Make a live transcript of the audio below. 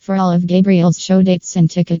For all of Gabriel's show dates and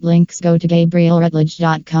ticket links, go to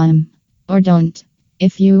GabrielRutledge.com. Or don't.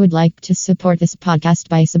 If you would like to support this podcast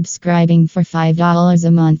by subscribing for $5 a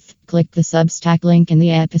month, click the Substack link in the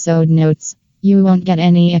episode notes. You won't get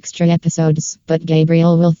any extra episodes, but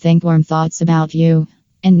Gabriel will think warm thoughts about you.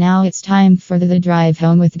 And now it's time for the Drive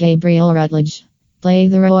Home with Gabriel Rutledge. Play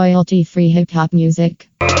the royalty-free hip-hop music.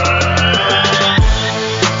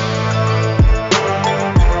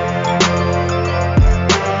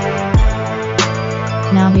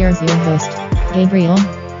 Now here's your host, Gabriel.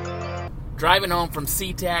 Driving home from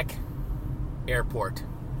SeaTac Airport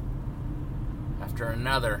after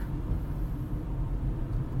another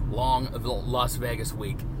long Las Vegas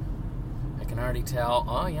week. I can already tell,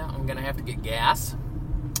 I'm going to have to get gas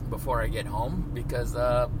before I get home because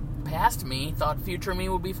past me thought future me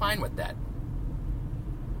would be fine with that.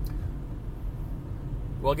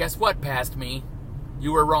 Well, guess what, past me?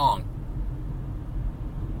 You were wrong.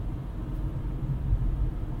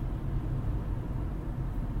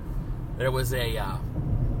 There was I'm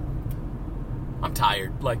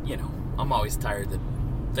tired, I'm always tired the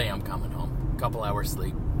day I'm coming home. A couple hours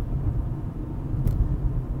sleep.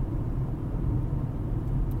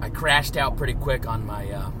 I crashed out pretty quick on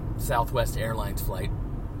my Southwest Airlines flight.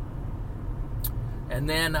 And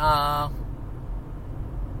then,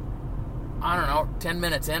 10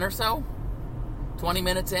 minutes in or so? 20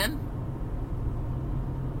 minutes in?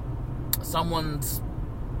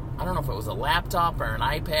 I don't know if it was a laptop or an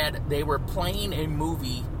iPad, they were playing a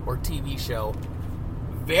movie or TV show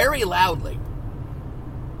very loudly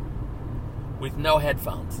with no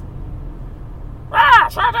headphones.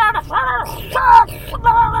 That's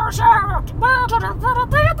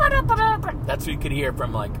what you could hear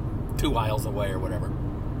from 2 aisles away or whatever.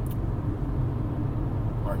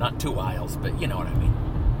 Or not 2 aisles, but you know what I mean.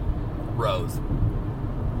 Rows.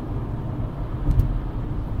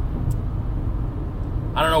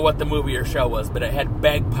 I don't know what the movie or show was, but it had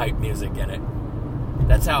bagpipe music in it.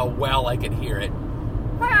 That's how well I could hear it.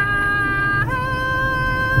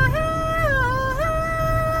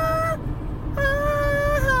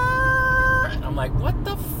 And I'm like, what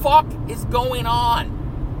the fuck is going on?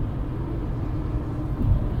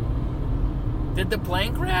 Did the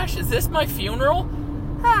plane crash? Is this my funeral?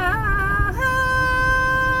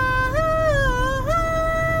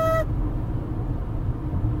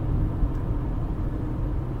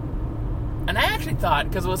 And I actually thought,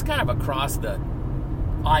 because it was kind of across the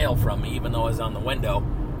aisle from me, even though it was on the window,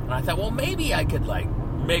 and I thought, well, maybe I could,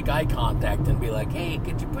 make eye contact and be like, hey,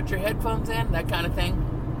 could you put your headphones in? That kind of thing.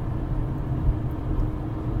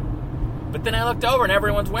 But then I looked over and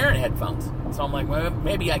everyone's wearing headphones. So I'm like, well,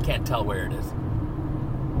 maybe I can't tell where it is.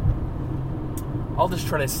 I'll just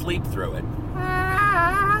try to sleep through it.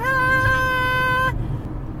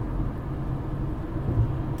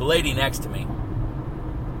 The lady next to me,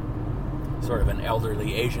 sort of an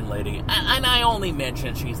elderly Asian lady, and I only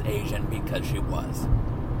mention she's Asian because she was.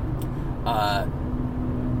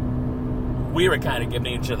 We were kind of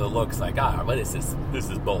giving each other looks like, what is this? This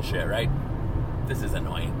is bullshit, right? This is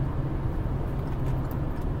annoying.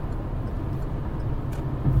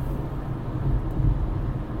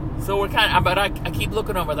 So we're kind of, but I keep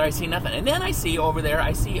looking over there, I see nothing. And then I see over there,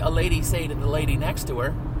 I see a lady say to the lady next to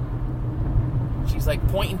her, she's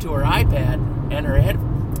pointing to her iPad and her head.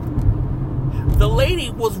 The lady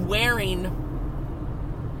was wearing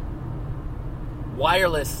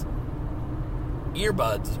wireless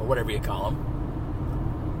earbuds, or whatever you call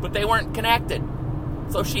them, but they weren't connected.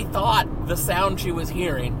 So she thought the sound she was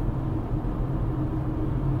hearing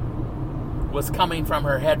was coming from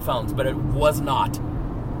her headphones, but it was not.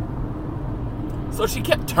 So she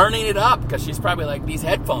kept turning it up, because she's probably like, these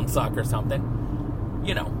headphones suck or something.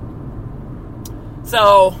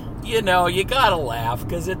 So, you gotta laugh,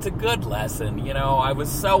 because it's a good lesson. I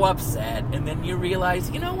was so upset, and then you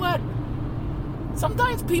realize, you know what?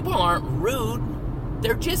 Sometimes people aren't rude,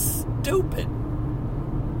 they're just stupid.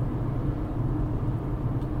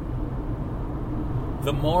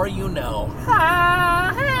 The more you know.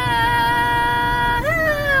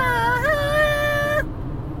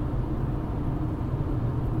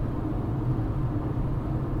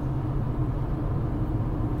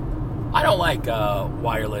 I don't like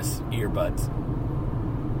wireless earbuds.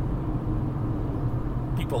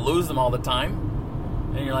 People lose them all the time.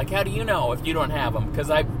 And you're like, how do you know if you don't have them?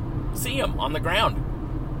 Because I see them on the ground.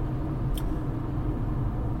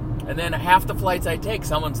 And then half the flights I take,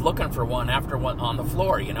 someone's looking for one after one on the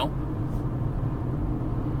floor,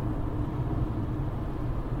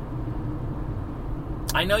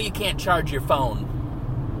 I know you can't charge your phone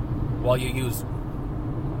while you use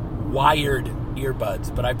wired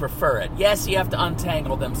earbuds, but I prefer it. Yes, you have to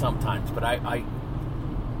untangle them sometimes, but I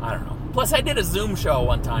don't know. Plus, I did a Zoom show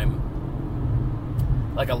one time,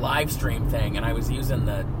 like a live stream thing, and I was using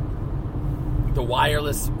the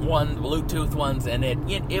wireless one, Bluetooth ones, and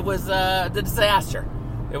it was a disaster.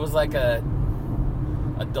 It was like a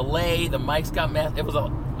delay. The mics got messed. It was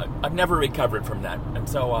I've never recovered from that, and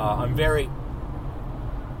so I'm very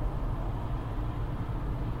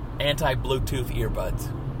anti-Bluetooth earbuds.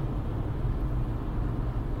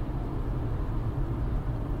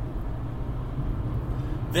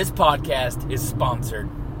 This podcast is sponsored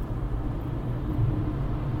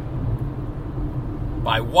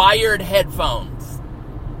by Wired Headphones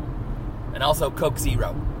and also Coke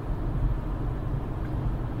Zero.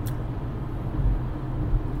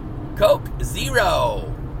 Coke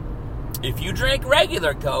Zero. If you drink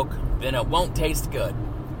regular Coke, then it won't taste good.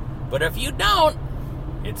 But if you don't,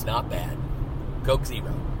 it's not bad. Coke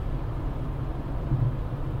Zero.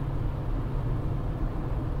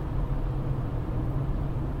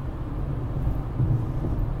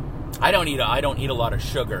 I don't eat a lot of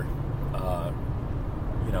sugar,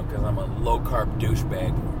 because I'm a low-carb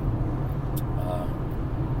douchebag.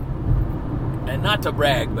 And not to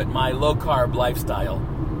brag, but my low-carb lifestyle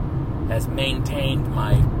has maintained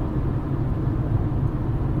my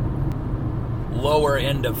lower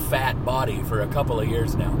end of fat body for a couple of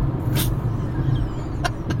years now.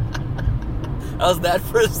 How's that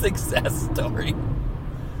for a success story?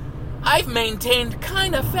 I've maintained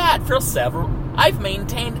kind of fat for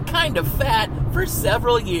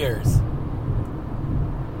several years.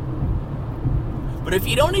 But if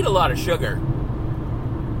you don't eat a lot of sugar,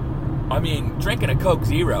 I mean, drinking a Coke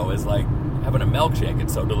Zero is like having a milkshake.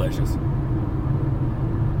 It's so delicious.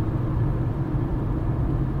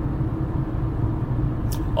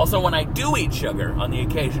 Also, when I do eat sugar on the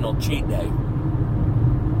occasional cheat day,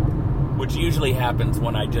 which usually happens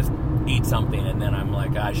when I just eat something and then I'm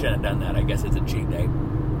like, I shouldn't have done that. I guess it's a cheat day.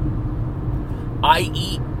 I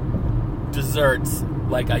eat desserts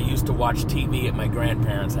like I used to watch TV at my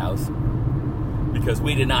grandparents' house, because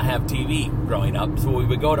we did not have TV growing up, so we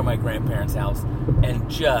would go to my grandparents' house and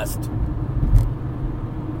just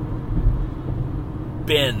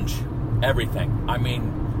binge everything. I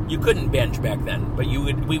mean, you couldn't binge back then, but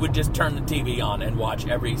we would just turn the TV on and watch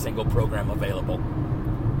every single program available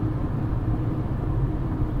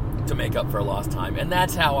to make up for lost time. And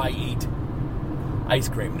that's how I eat ice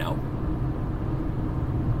cream now.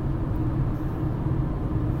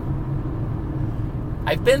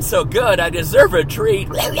 I've been so good, I deserve a treat.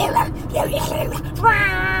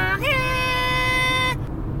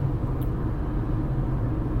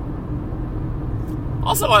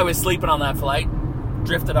 Also, I was sleeping on that flight.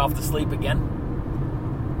 Drifted off to sleep again.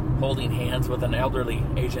 Holding hands with an elderly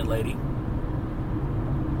Asian lady.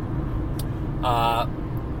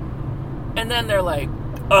 And then they're like,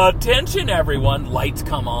 attention everyone, lights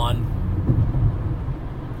come on.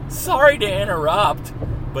 Sorry to interrupt,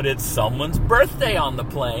 but it's someone's birthday on the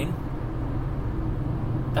plane.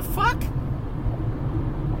 The fuck?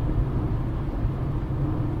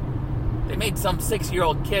 They made some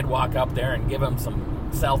 6-year-old kid walk up there and give him some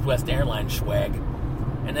Southwest Airlines swag.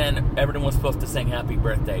 And then everyone was supposed to sing happy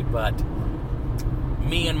birthday, but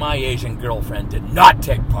me and my Asian girlfriend did not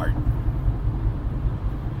take part.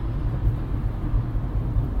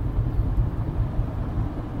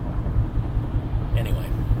 Anyway.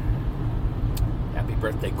 Happy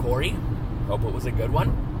birthday, Corey. Hope it was a good one.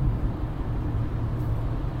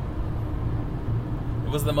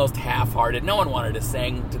 It was the most half-hearted. No one wanted to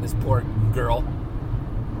sing to this poor girl.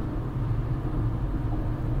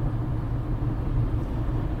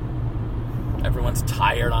 Everyone's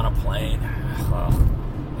tired on a plane. Oh,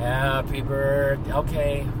 happy birthday.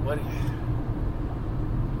 Okay, what?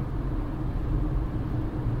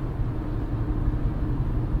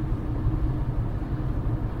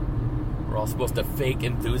 We're all supposed to fake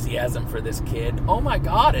enthusiasm for this kid. Oh my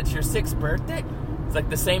God, it's your 6th birthday? It's like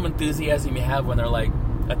the same enthusiasm you have when they're like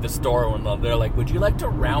at the store when they're like, would you like to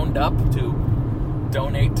round up to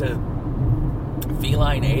donate to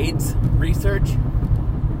feline AIDS research?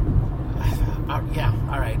 Yeah,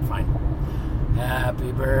 alright, fine.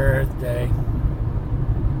 Happy birthday.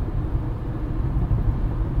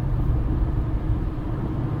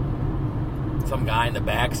 Some guy in the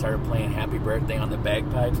back started playing Happy Birthday on the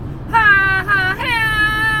bagpipes.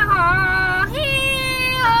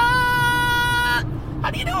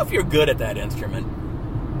 How do you know if you're good at that instrument?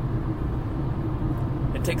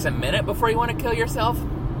 It takes a minute before you want to kill yourself?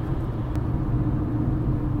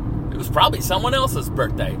 It was probably someone else's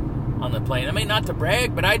birthday on the plane. I mean, not to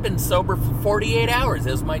brag, but I'd been sober for 48 hours.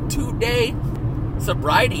 It was my 2-day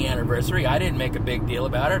sobriety anniversary. I didn't make a big deal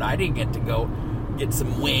about it. I didn't get to go get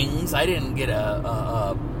some wings. I didn't get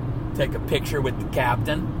take a picture with the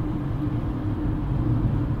captain.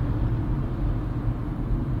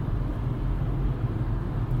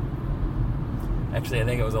 Actually, I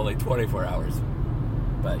think it was only 24 hours.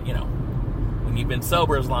 But, you know, when you've been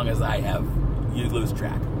sober as long as I have, you lose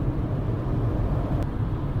track.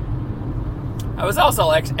 I was also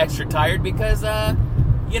extra tired because,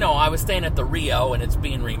 you know, I was staying at the Rio and it's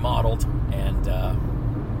being remodeled. And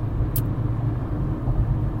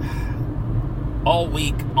all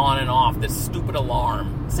week, on and off, this stupid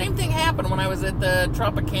alarm. Same thing happened when I was at the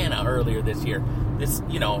Tropicana earlier this year. This,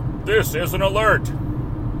 you know, this is an alert.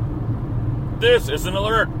 This is an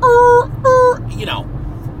alert. You know.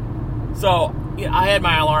 So, you know, I had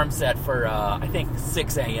my alarm set for, I think,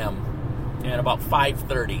 6 a.m. and about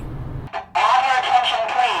 5:30. Have your attention,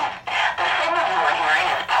 please. The signal you are hearing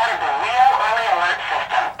is part of the Rio Early Alert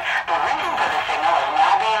System. The reason for the signal is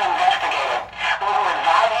now being investigated. We will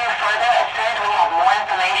advise you further as soon as we have more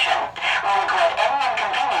information. We regret any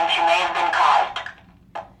inconvenience you may have been caused.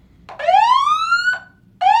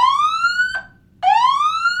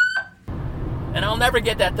 And I'll never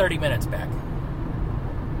get that 30 minutes back.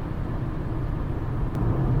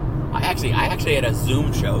 I actually had a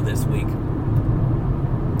Zoom show this week.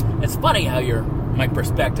 It's funny how my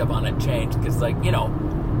perspective on it changed, because, like, you know,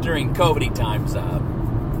 during COVID times,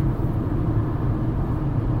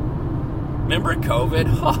 remember COVID?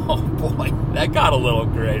 Oh boy, that got a little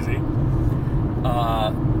crazy.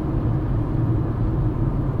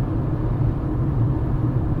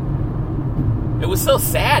 It was so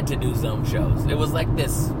sad to do Zoom shows. It was like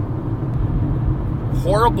this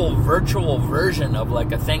horrible virtual version of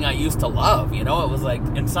like a thing I used to love, you know? It was like,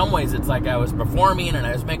 in some ways, it's like I was performing and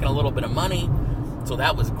I was making a little bit of money, so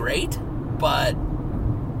that was great, but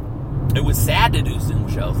it was sad to do Zoom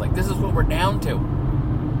shows. Like, this is what we're down to.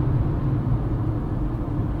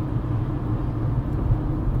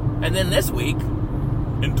 And then this week,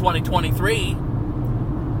 in 2023,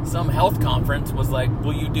 some health conference was like,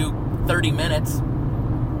 will you do 30 minutes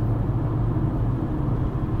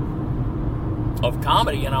of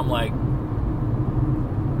comedy? And I'm like,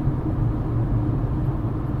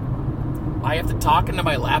 I have to talk into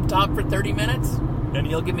my laptop for 30 minutes and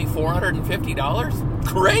you'll give me $450?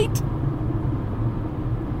 Great!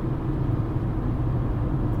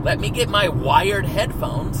 Let me get my wired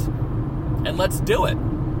headphones and let's do it.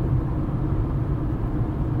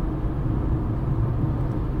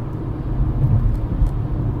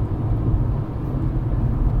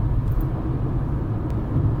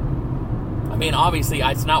 I mean, obviously,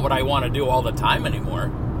 it's not what I want to do all the time anymore.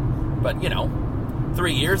 But, you know,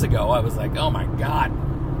 3 years ago, I was like, oh my God,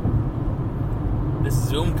 this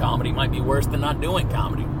Zoom comedy might be worse than not doing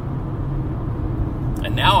comedy.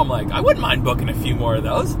 And now I'm like, I wouldn't mind booking a few more of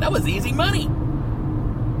those. That was easy money.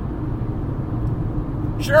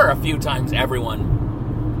 Sure, a few times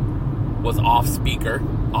everyone was off speaker,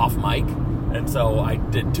 off mic, and so I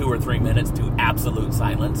did 2 or 3 minutes to absolute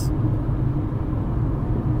silence.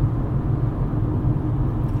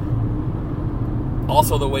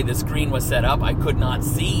 Also, the way the screen was set up, I could not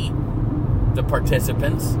see the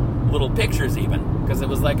participants' little pictures even, because it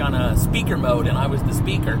was like on a speaker mode and I was the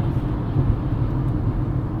speaker.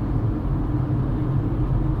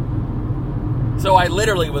 So I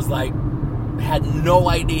literally was like, had no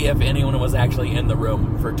idea if anyone was actually in the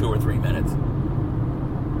room for 2 or 3 minutes.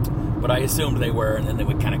 But I assumed they were, and then they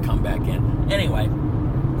would kind of come back in. Anyway,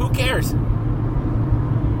 who cares?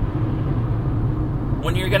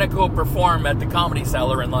 When you're going to go perform at the Comedy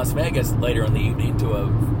Cellar in Las Vegas later in the evening to a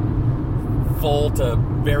full to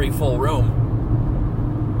very full room,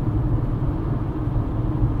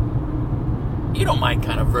 you don't mind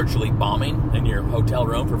kind of virtually bombing in your hotel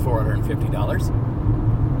room for $450.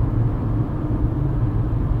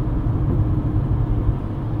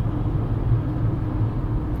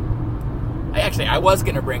 I was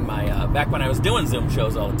going to bring my, back when I was doing Zoom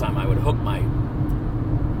shows all the time, I would hook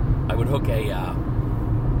a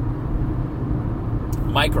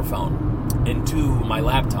microphone into my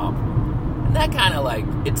laptop. And that kind of like,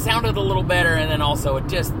 it sounded a little better, and then also it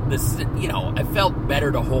just, this, you know, I felt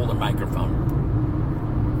better to hold a microphone.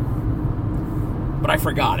 But I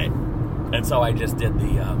forgot it. And so I just did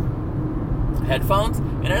the headphones.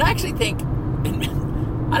 And I actually think,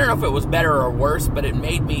 I don't know if it was better or worse, but it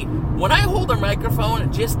made me, when I hold a microphone,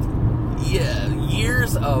 it just,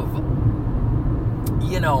 years of,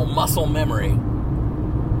 you know, muscle memory,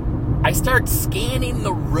 I start scanning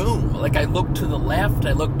the room. Like, I look to the left,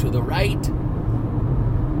 I look to the right.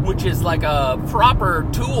 which is like a proper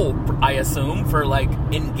tool, I assume, for like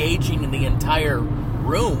engaging in the entire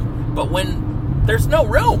room. But when there's no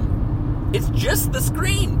room, it's just the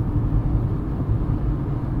screen.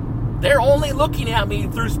 They're only looking at me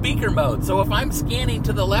through speaker mode. So if I'm scanning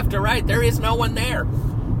to the left or right, there is no one there.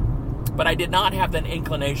 But I did not have that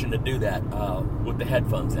inclination to do that with the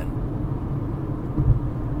headphones in.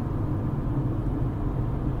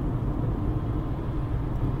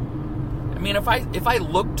 I mean, if I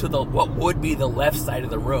look to what would be the left side of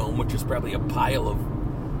the room, which is probably a pile of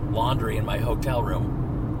laundry in my hotel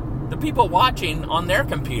room, the people watching on their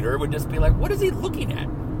computer would just be like, what is he looking at?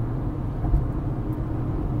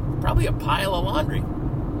 Probably a pile of laundry.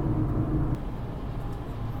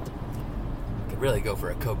 Could really go for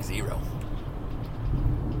a Coke Zero.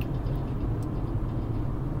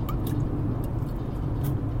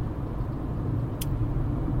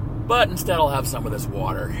 But instead I'll have some of this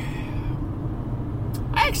water.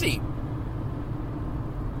 I actually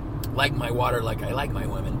like my water like I like my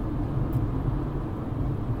women.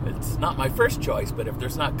 It's not my first choice, but if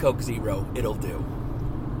there's not Coke Zero, it'll do.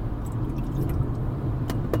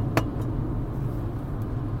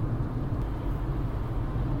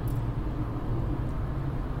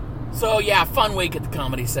 So yeah, fun week at the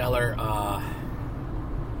Comedy Cellar.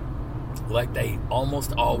 Like they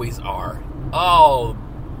almost always are. Oh,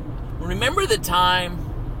 remember the time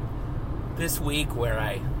this week where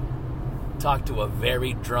I talked to a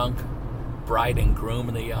very drunk bride and groom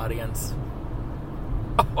in the audience?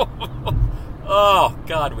 Oh,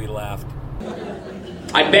 God, we laughed.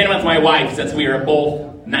 I've been with my wife since we were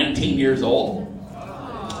both 19 years old.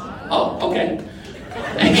 Oh, okay.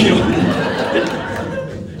 Thank you.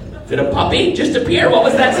 Did a puppy just appear? What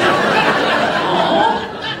was that sound?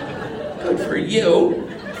 Oh, good for you.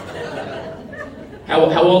 How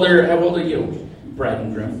old are you, bride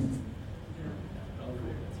and groom?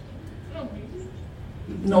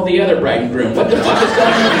 No, the other bride and groom. What the fuck is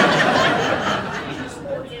going on?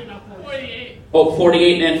 48. Oh,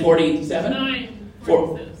 48 and 47? 9.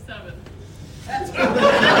 7.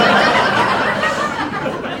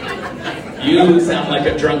 You sound like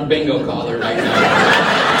a drunk bingo caller right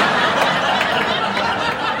now.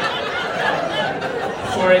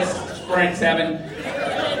 4 and 7.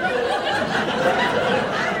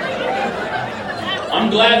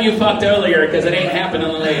 I'm glad you fucked earlier because it ain't happening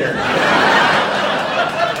later.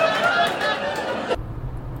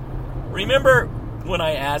 Remember when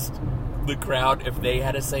I asked the crowd if they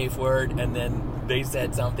had a safe word, and then they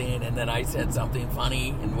said something, and then I said something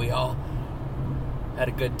funny, and we all had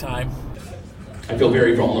a good time? I feel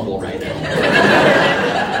very vulnerable right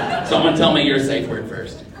now. Someone tell me your safe word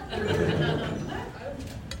first.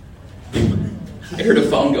 I heard a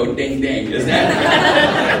phone go ding ding. Is that?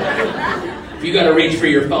 If you gotta reach for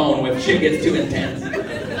your phone when shit gets too intense.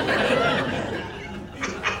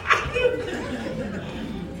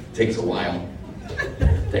 Takes a while.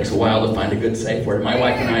 Takes a while to find a good safe word. My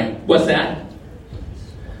wife and I... What's that?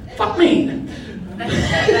 Fuck me.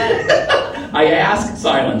 I ask,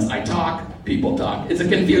 silence. I talk, people talk. It's a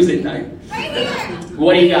confusing night. Right here.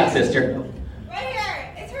 What do you got, sister? Right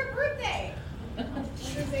here. It's her birthday.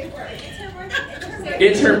 It's her safe word. It's her birthday.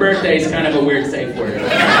 It's her birthday is kind of a weird safe word.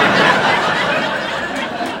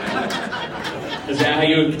 Is that how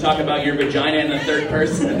you talk about your vagina in the third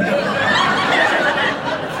person?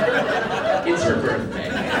 It's her birthday.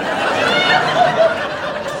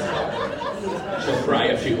 She'll cry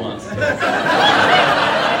if she wants to.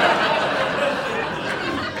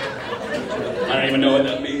 I don't even know what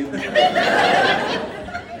that means.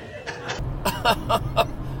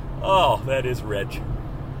 Oh, that is rich.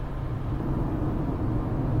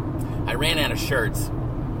 I ran out of shirts.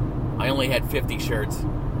 I only had 50 shirts.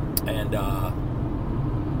 And,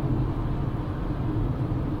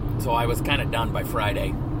 so I was kind of done by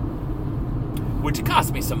Friday. Which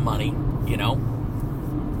cost me some money, you know.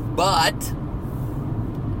 But it's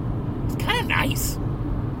kind of nice.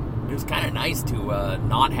 It was kind of nice to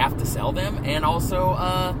not have to sell them, and also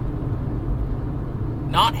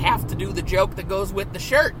not have to do the joke that goes with the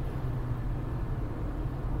shirt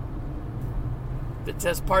that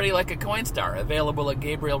says "Party Like a Coinstar," available at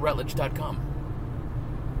GabrielRutledge.com.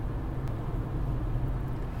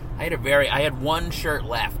 I had one shirt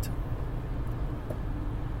left.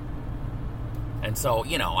 And so,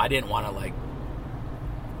 you know, I didn't want to, like,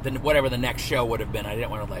 whatever the next show would have been, I didn't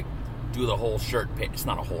want to, like, do the whole shirt pitch. It's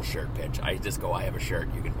not a whole shirt pitch. I just go, I have a shirt,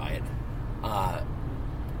 you can buy it.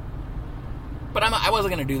 But I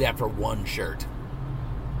wasn't going to do that for one shirt.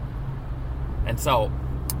 And so,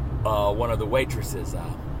 one of the waitresses,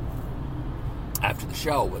 after the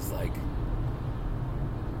show was like,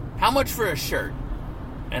 how much for a shirt?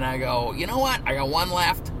 And I go, you know what? I got one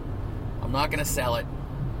left. I'm not going to sell it.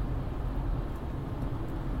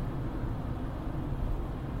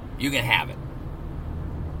 You can have it.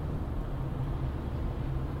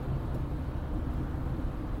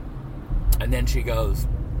 And then she goes,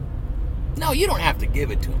 no, you don't have to give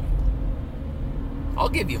it to me. I'll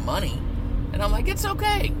give you money. And I'm like, it's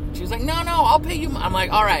okay. She's like, no, I'll pay you. I'm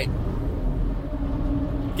like, all right.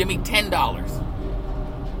 Give me $10.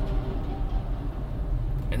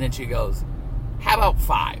 And then she goes, how about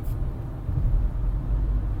 $5?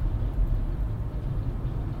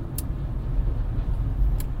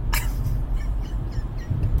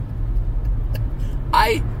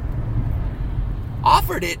 I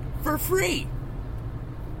offered it for free.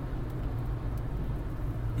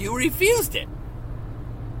 You refused it.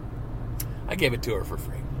 I gave it to her for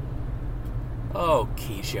free. Oh,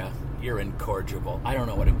 Keisha, you're incorrigible. I don't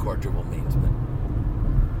know what incorrigible means, but...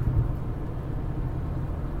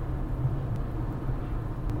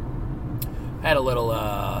 I had a little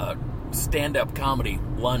stand-up comedy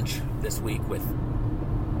lunch this week with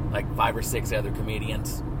like 5 or 6 other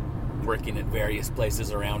comedians working at various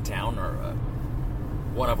places around town. Or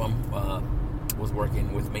one of them was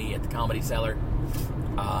working with me at the Comedy Cellar.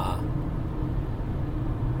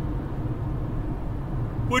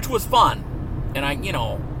 Which was fun. And I,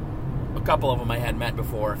 a couple of them I had met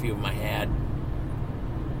before, a few of them I had.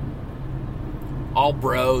 All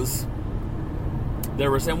bros. There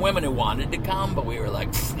were some women who wanted to come, but we were like,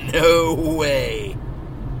 no way.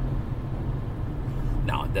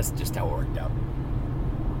 No, that's just how it worked out.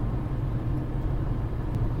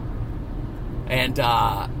 And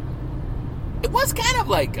it was kind of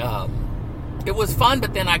like, it was fun,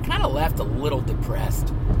 but then I kind of left a little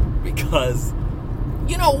depressed because,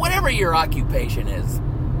 whatever your occupation is,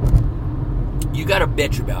 you got to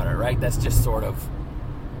bitch about it, right? That's just sort of,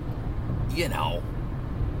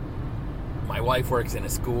 my wife works in a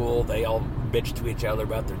school. They all bitch to each other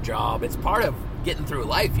about their job. It's part of getting through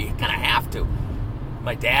life. You kind of have to.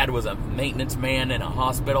 My dad was a maintenance man in a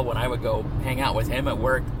hospital. When I would go hang out with him at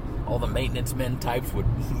work, all the maintenance men types would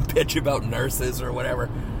bitch about nurses or whatever.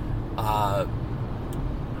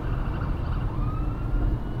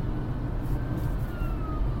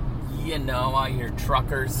 I hear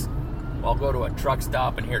truckers. I'll go to a truck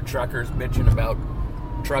stop and hear truckers bitching about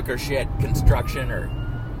trucker shit, construction, or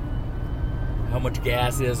how much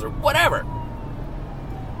gas is, or whatever.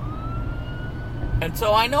 And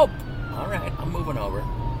so I know, all right, I'm moving over.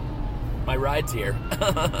 My ride's here.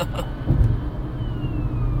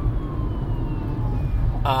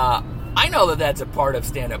 I know that that's a part of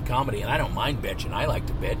stand-up comedy, and I don't mind bitching. I like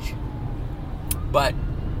to bitch. But,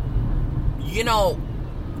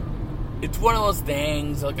 it's one of those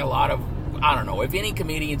things, like a lot of, I don't know, if any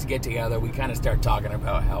comedians get together, we kind of start talking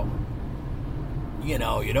about how, you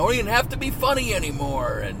don't even have to be funny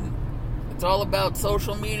anymore, and it's all about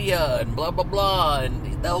social media, and blah, blah, blah,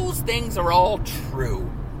 and those things are all true.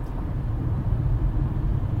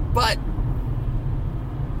 But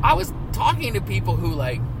I was talking to people who,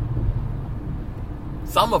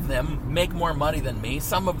 some of them make more money than me,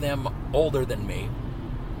 some of them older than me.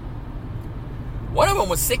 One of them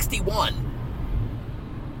was 61.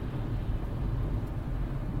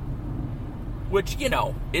 Which,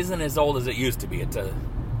 isn't as old as it used to be. It's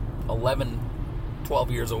 11,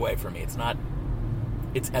 12 years away from me.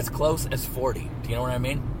 It's as close as 40. Do you know what I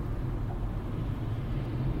mean?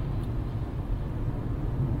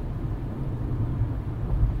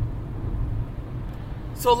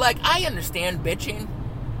 So, I understand bitching.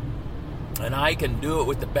 And I can do it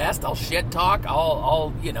with the best. I'll shit talk.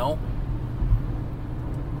 I'll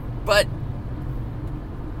But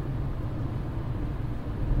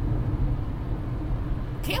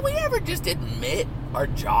can't we ever just admit our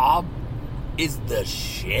job is the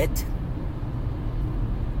shit?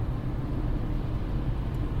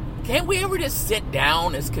 Can't we ever just sit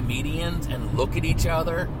down as comedians and look at each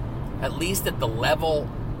other, at least at the level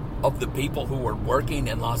of the people who were working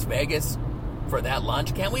in Las Vegas for that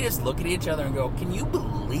lunch? Can't we just look at each other and go, can you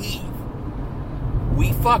believe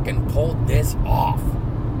we fucking pulled this off?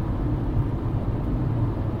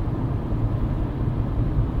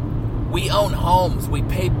 We own homes. We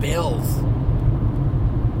pay bills.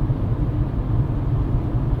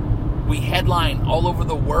 We headline all over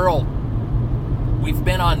the world. We've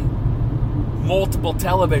been on multiple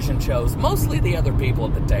television shows. Mostly the other people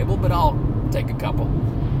at the table, but I'll take a couple.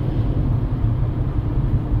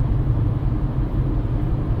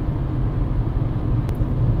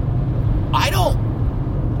 I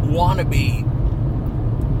don't want to be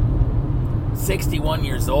 61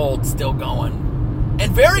 years old still going.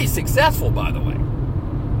 And very successful, by the way.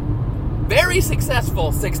 very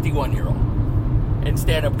successful 61-year-old in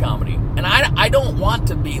stand-up comedy. And I don't want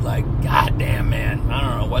to be like, God damn, man, I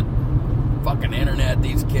don't know what fucking internet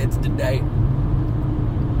these kids today.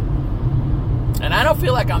 And I don't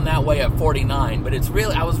feel like I'm that way at 49, but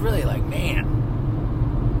I was really like, man,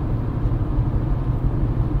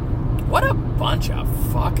 what a bunch of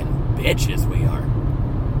fucking bitches we are.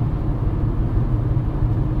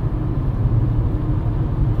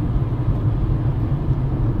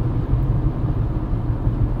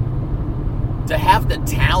 To have the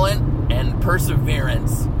talent and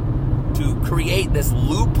perseverance to create this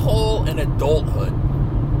loophole in adulthood.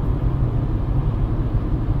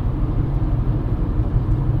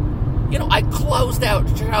 You know, I closed out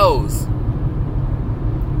shows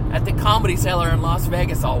at the Comedy Cellar in Las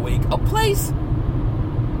Vegas all week. A place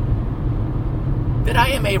that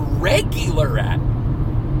I am a regular at.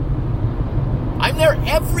 I'm there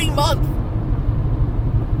every month.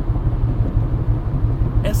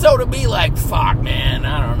 And so to be like, fuck, man,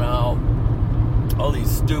 I don't know, all these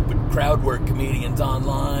stupid crowd work comedians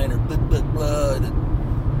online, or blah, blah, blah,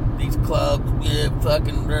 these clubs, yeah,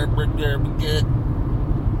 fucking, blah, blah, blah, blah.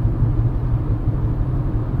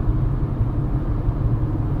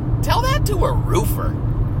 Tell that to a roofer.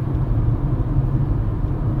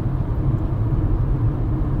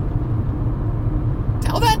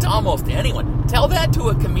 Tell that to almost anyone. Tell that to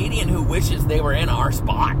a comedian who wishes they were in our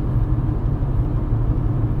spot.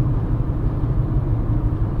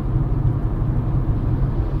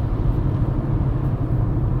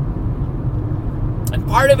 And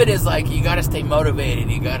part of it is like, you gotta stay motivated.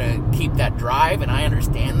 You gotta keep that drive, and I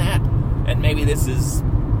understand that. And maybe this is,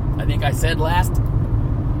 I think I said last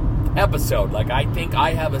episode, like, I think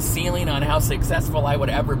I have a ceiling on how successful I would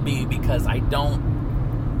ever be, because I don't.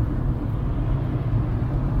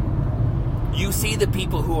 You see the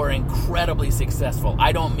people who are incredibly successful.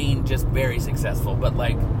 I don't mean just very successful, but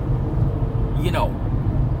like, you know,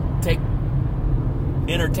 take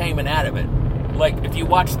entertainment out of it. Like, if you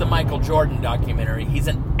watch the Michael Jordan documentary, he's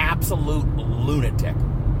an absolute lunatic.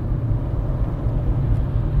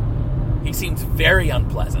 He seems very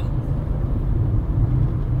unpleasant.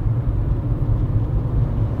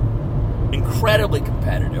 Incredibly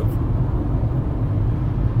competitive.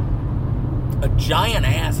 A giant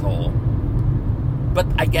asshole. But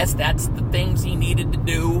I guess that's the things he needed to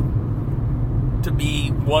do to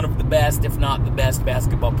be one of the best, if not the best,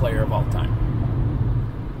 basketball player of all time.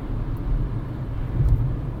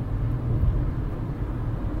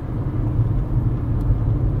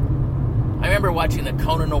 I remember watching the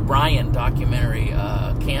Conan O'Brien documentary,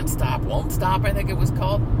 Can't Stop, Won't Stop, I think it was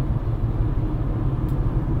called.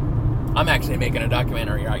 I'm actually making a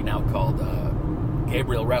documentary right now called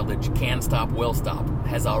Gabriel Rutledge, Can Stop, Will Stop,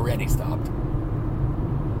 Has Already Stopped.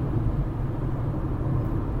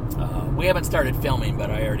 We haven't started filming,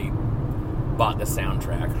 but I already bought the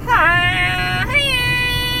soundtrack.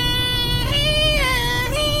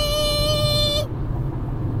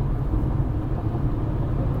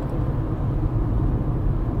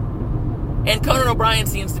 And Conan O'Brien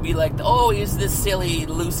seems to be like, oh, he's this silly,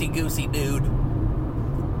 loosey-goosey dude.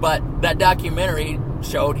 But that documentary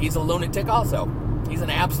showed he's a lunatic also. He's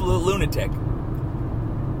an absolute lunatic.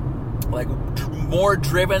 Like, more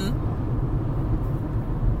driven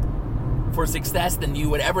for success than you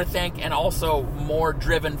would ever think, and also more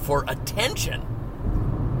driven for attention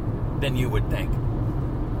than you would think.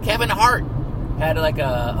 Kevin Hart had like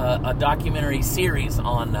a documentary series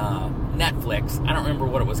on Netflix. I don't remember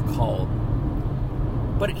what it was called.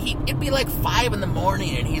 But it'd be like 5 a.m,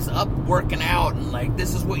 and he's up working out, and like,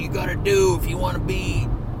 this is what you gotta do if you want to be...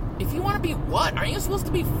 If you want to be what? Aren't you supposed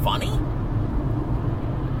to be funny?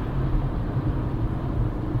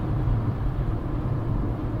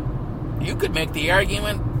 You could make the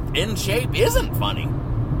argument In Shape isn't funny.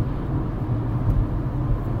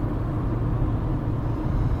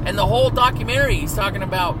 And the whole documentary, he's talking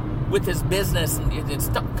about with his business and it's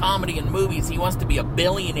comedy and movies, he wants to be a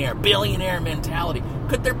billionaire mentality.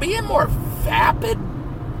 Could there be a more vapid,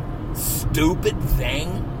 stupid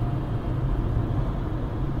thing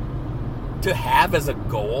to have as a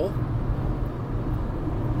goal?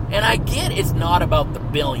 And I get it's not about the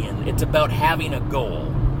billion, it's about having a goal.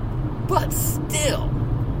 But still.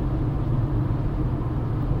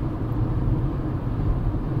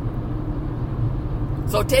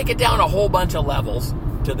 So take it down a whole bunch of levels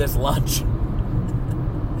to this lunch.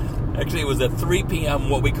 Actually, it was at 3 p.m.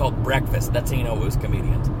 what we called breakfast. That's how you know it was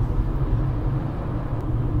comedians.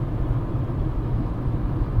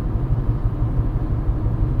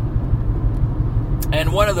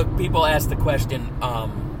 And one of the people asked the question,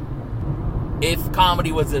 if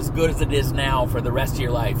comedy was as good as it is now for the rest of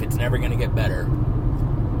your life, it's never going to get better.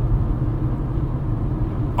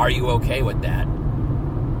 Are you okay with that?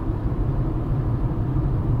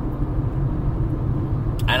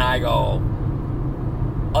 And I go,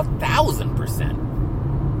 1,000%.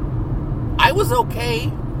 I was okay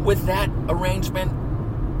with that arrangement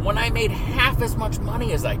when I made half as much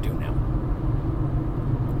money as I do now.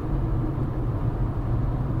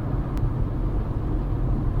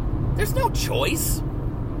 There's no choice.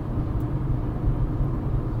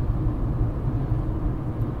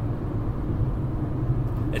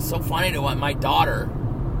 It's so funny to my daughter,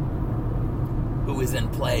 who is in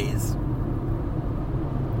plays,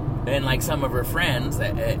 and like some of her friends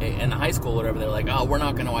in high school or whatever, they're like, oh, we're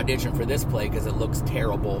not going to audition for this play because it looks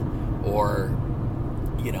terrible, or,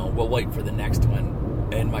 you know, we'll wait for the next one.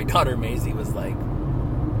 And my daughter Maisie was like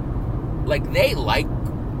they like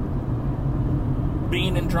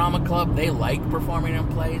being in drama club, they like performing in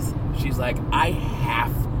plays. She's like, I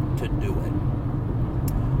have to do it.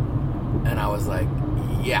 And I was like,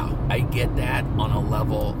 yeah, I get that on a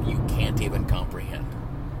level you can't even comprehend.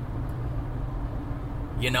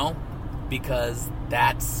 You know? Because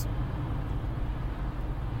that's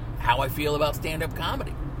how I feel about stand-up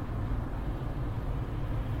comedy.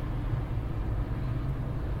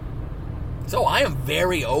 So I am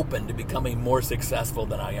very open to becoming more successful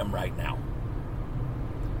than I am right now.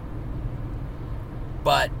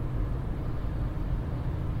 But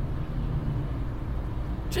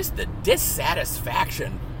just the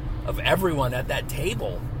dissatisfaction of everyone at that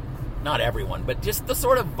table, not everyone, but just the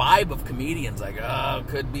sort of vibe of comedians, like, oh,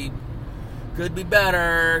 could be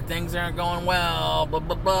better, things aren't going well, blah,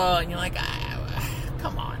 blah, blah, and you're like,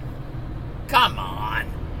 come on.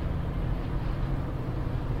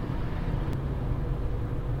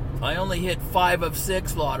 I only hit 5 of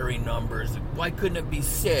 6 lottery numbers. Why couldn't it be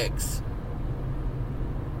 6?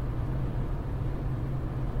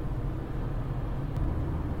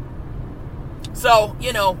 So,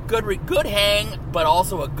 you know, good hang, but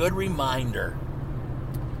also a good reminder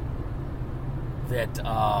that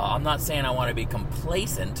I'm not saying I want to be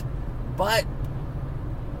complacent, but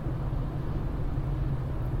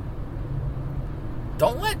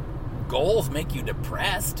don't let goals make you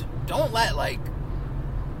depressed. Don't let,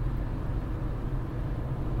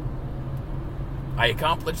 I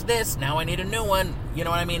accomplished this, now I need a new one. You know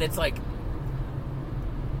what I mean? It's like,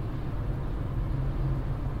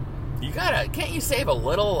 can't you save a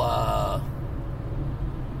little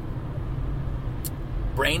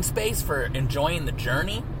brain space for enjoying the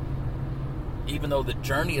journey? Even though the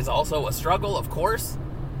journey is also a struggle, of course.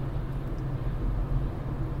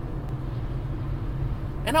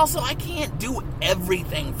 And also, I can't do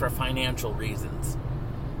everything for financial reasons.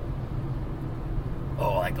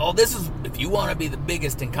 This is, if you want to be the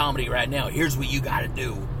biggest in comedy right now, here's what you got to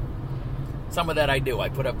do. Some of that I do. I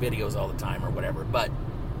put up videos all the time or whatever, but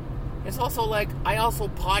it's also I also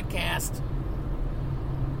podcast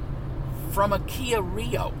from a Kia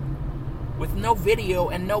Rio with no video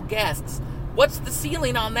and no guests. What's the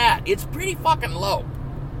ceiling on that? It's pretty fucking low.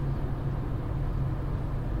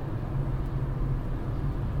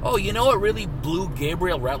 Oh, you know what really blew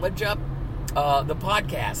Gabriel Rutledge up? The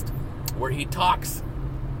podcast where he talks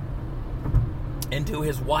into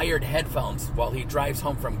his wired headphones while he drives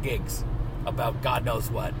home from gigs about God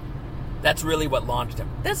knows what. That's really what launched him.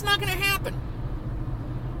 That's not going to happen.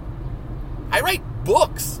 I write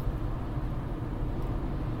books.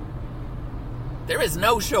 There is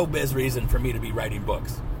no showbiz reason for me to be writing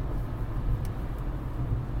books.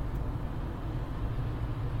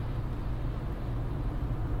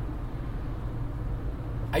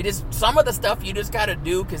 Some of the stuff you just got to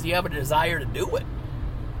do because you have a desire to do it.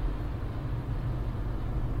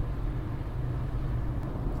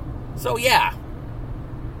 So yeah.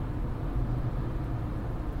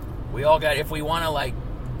 We all got, if we want to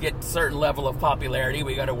get a certain level of popularity,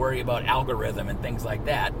 we got to worry about algorithm and things like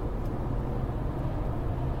that.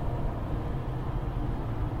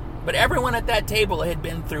 But everyone at that table had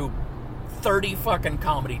been through 30 fucking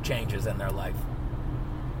comedy changes in their life.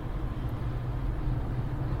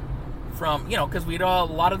 From, because a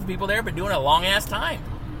lot of the people there have been doing it a long ass time.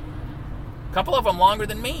 A couple of them longer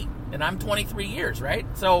than me, and I'm 23 years, right?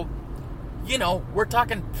 So, we're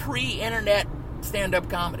talking pre-internet stand-up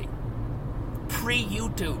comedy.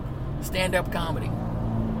 Pre-YouTube stand-up comedy.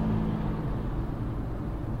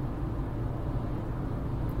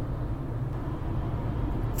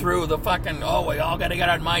 Through the fucking, we all gotta get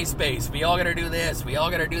on MySpace, we all gotta do this, we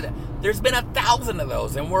all gotta do that. There's been 1,000 of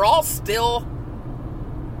those, and we're all still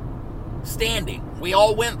standing. We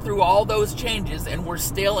all went through all those changes, and we're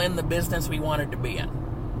still in the business we wanted to be in.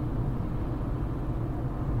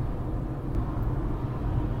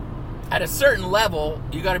 at a certain level,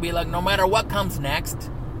 you got to be like, no matter what comes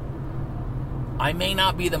next, I may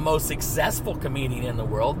not be the most successful comedian in the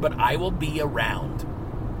world, but I will be around.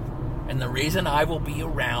 And the reason I will be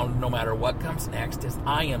around no matter what comes next is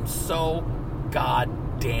I am so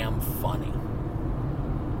goddamn funny.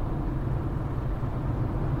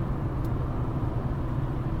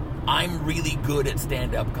 I'm really good at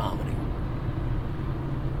stand-up comedy.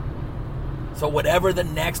 So whatever the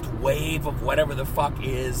next wave of whatever the fuck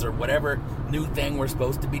is, or whatever new thing we're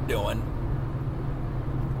supposed to be doing,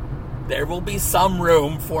 there will be some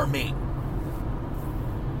room for me.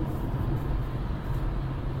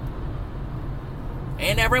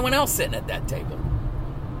 And everyone else sitting at that table.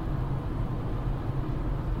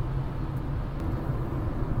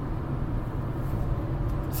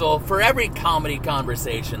 So for every comedy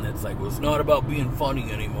conversation that's like, well, it's not about being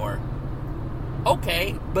funny anymore.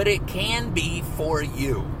 Okay, but it can be for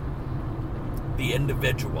you, the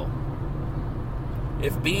individual.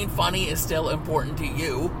 If being funny is still important to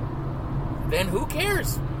you, then who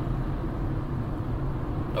cares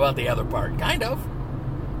about the other part? Kind of.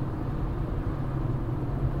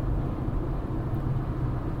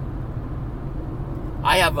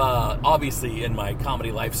 I have, obviously, in my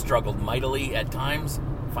comedy life, struggled mightily at times,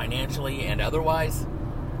 financially and otherwise.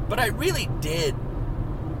 But I really did.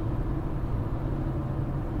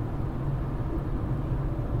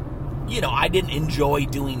 You know, I didn't enjoy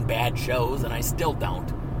doing bad shows, and I still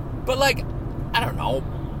don't. But, like, I don't know.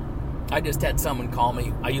 I just had someone call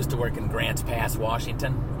me. I used to work in Grants Pass,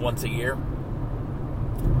 Washington, once a year.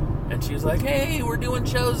 And she was like, hey, we're doing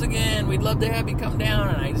shows again. We'd love to have you come down.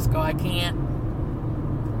 And I just go, I can't.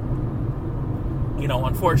 You know,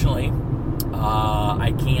 unfortunately,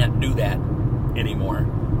 I can't do that anymore.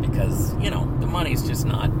 Because, you know, the money's just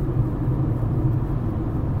not...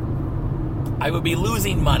 I would be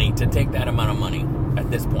losing money to take that amount of money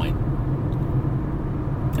at this point.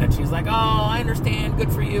 And she's like, oh, I understand,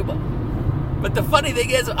 good for you. But the funny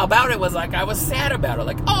thing is about it was, like, I was sad about it.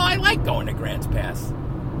 Like, oh, I like going to Grants Pass.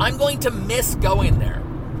 I'm going to miss going there.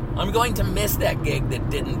 I'm going to miss that gig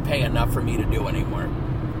that didn't pay enough for me to do anymore.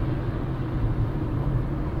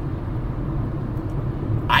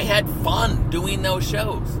 I had fun doing those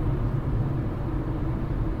shows.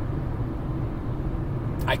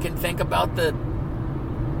 I can think about the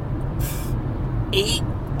 8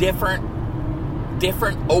 different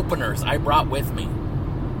openers I brought with me,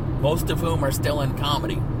 most of whom are still in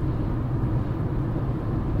comedy.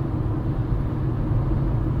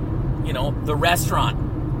 You know, the restaurant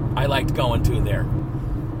I liked going to there.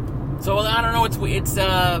 So I don't know, it's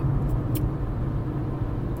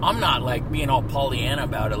I'm not like being all Pollyanna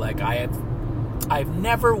about it. Like I've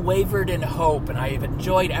never wavered in hope, and I have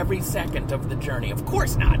enjoyed every second of the journey. Of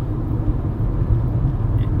course not.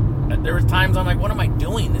 There was times I'm like, what am I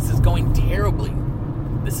doing? This is going terribly.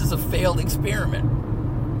 This is a failed experiment.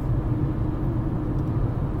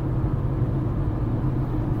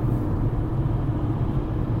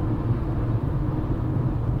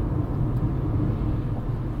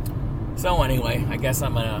 So anyway, I guess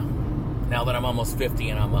I'm gonna, now that I'm almost 50,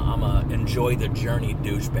 and I'm gonna enjoy the journey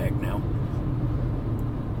douchebag now.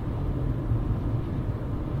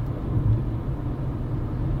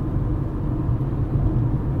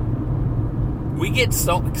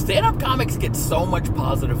 Stand-up comics get so much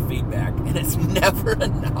positive feedback, and it's never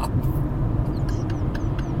enough.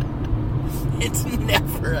 It's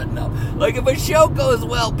never enough. Like, if a show goes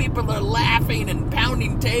well, people are laughing and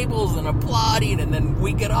pounding tables and applauding, and then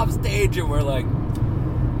we get off stage and we're like,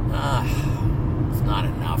 it's not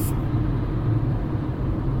enough.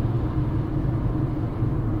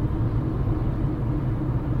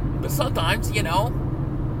 But sometimes, you know,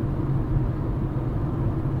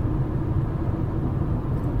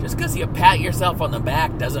 just because you pat yourself on the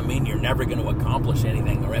back doesn't mean you're never going to accomplish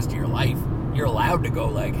anything the rest of your life. You're allowed to go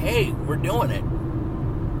like, hey, we're doing it.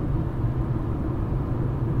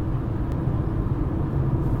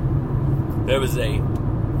 There was a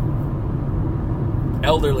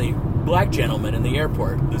elderly black gentleman in the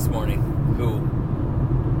airport this morning who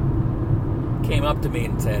came up to me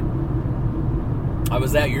and said, I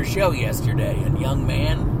was at your show yesterday, and young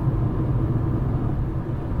man,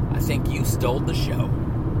 I think you stole the show.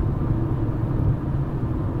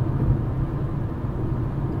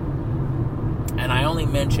 And I only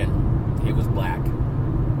mention he was black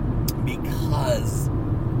because,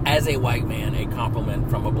 as a white man, a compliment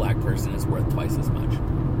from a black person is worth twice as much.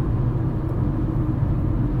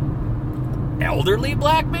 Elderly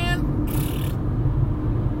black man?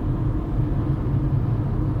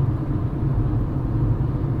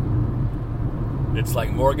 It's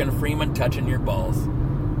like Morgan Freeman touching your balls.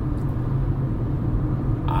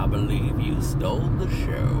 believe you stole the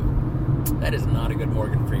show. That is not a good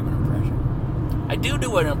Morgan Freeman impression. I do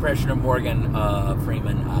an impression of Morgan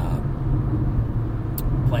Freeman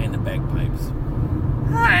playing the bagpipes.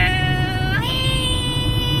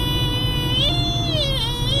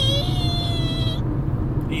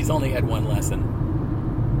 He's only had one lesson.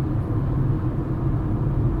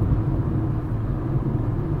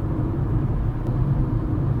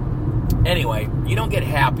 Anyway, you don't get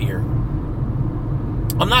happier.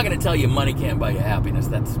 I'm not going to tell you money can't buy you happiness.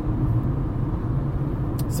 That's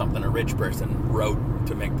something a rich person wrote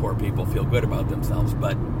to make poor people feel good about themselves.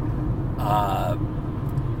 But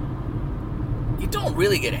you don't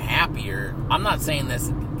really get happier. I'm not saying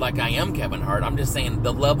this like I am Kevin Hart. I'm just saying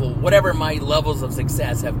the level, whatever my levels of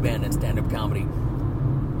success have been in stand-up comedy,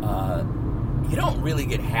 you don't really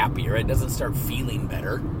get happier. It doesn't start feeling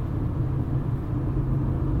better.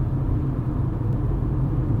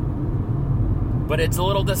 But it's a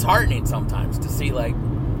little disheartening sometimes to see, like,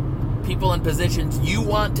 people in positions you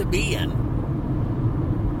want to be in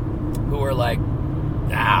who are like,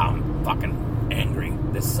 I'm fucking angry.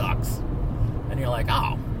 This sucks. And you're like,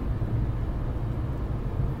 oh,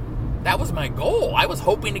 that was my goal. I was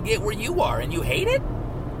hoping to get where you are, and you hate it?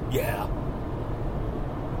 Yeah.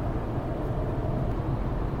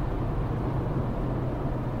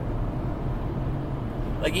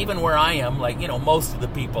 Like, even where I am, like, you know, most of the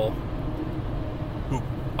people who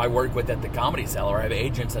I work with at the Comedy Cellar, I have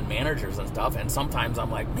agents and managers and stuff, and sometimes I'm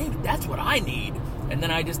like, maybe that's what I need. And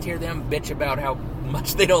then I just hear them bitch about how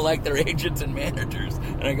much they don't like their agents and managers.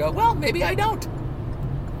 And I go, well, maybe I don't.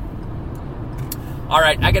 All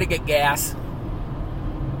right, I got to get gas.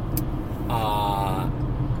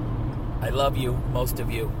 I love you, most of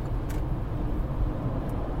you.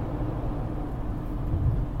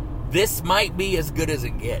 This might be as good as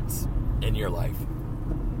it gets in your life.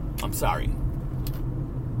 I'm sorry.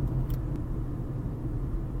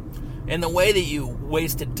 And the way that you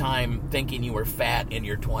wasted time thinking you were fat in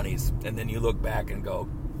your 20s, and then you look back and go,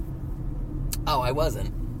 oh, I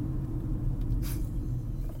wasn't.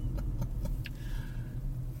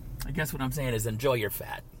 I guess what I'm saying is enjoy your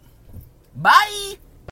fat. Bye!